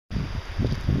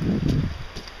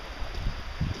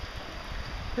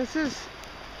This is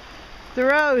the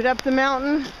road up the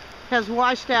mountain has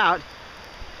washed out.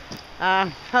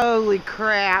 Holy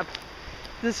crap.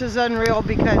 This is unreal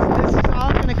because this is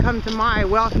all going to come to my,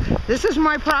 well, this is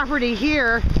my property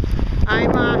here.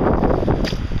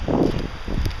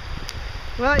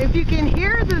 Well, if you can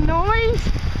hear the noise,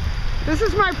 this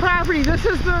is my property. This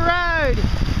is the road.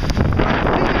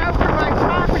 Looking over my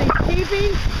property.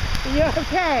 Keeping? You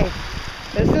okay?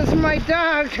 This is my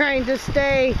dog trying to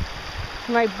stay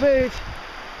my boot.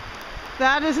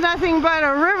 That is nothing but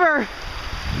a river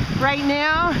right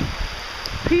now.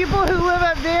 People who live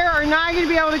up there are not going to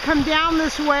be able to come down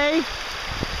this way.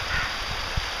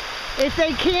 If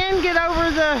they can get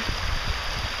over the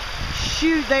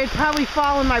chute, they'd probably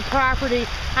fall in my property.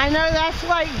 I know that's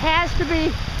like, has to be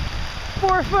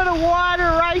 4 foot of water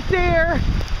right there.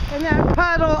 And that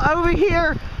puddle over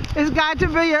here has got to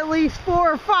be at least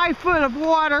 4 or 5 foot of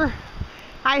water.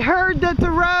 I heard that the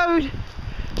road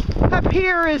up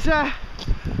here is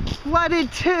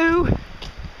flooded too.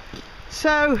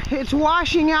 So it's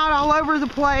washing out all over the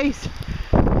place.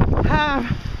 Some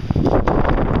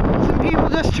people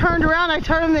just turned around. I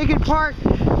told them they could park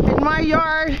in my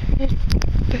yard,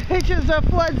 which is a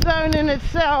flood zone in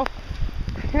itself.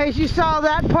 As you saw,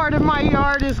 that part of my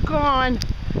yard is gone.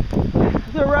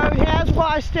 The road has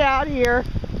washed out here.